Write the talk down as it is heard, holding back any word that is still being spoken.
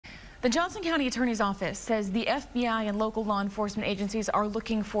The Johnson County Attorney's Office says the FBI and local law enforcement agencies are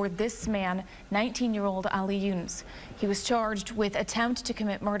looking for this man, 19-year-old Ali Younes. He was charged with attempt to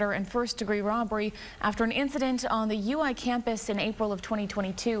commit murder and first-degree robbery after an incident on the UI campus in April of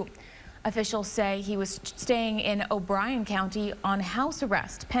 2022. Officials say he was staying in O'Brien County on house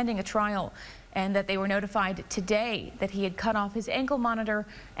arrest pending a trial, and that they were notified today that he had cut off his ankle monitor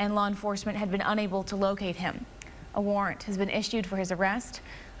and law enforcement had been unable to locate him. A warrant has been issued for his arrest.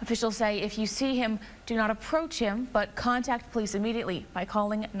 Officials say if you see him, do not approach him, but contact police immediately by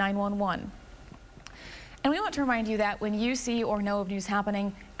calling 911. And we want to remind you that when you see or know of news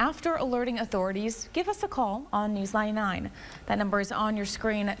happening, after alerting authorities, give us a call on News 99. That number is on your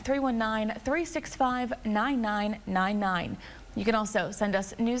screen, 319-365-9999. You can also send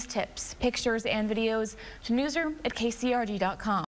us news tips, pictures, and videos to newsroom@kcrg.com.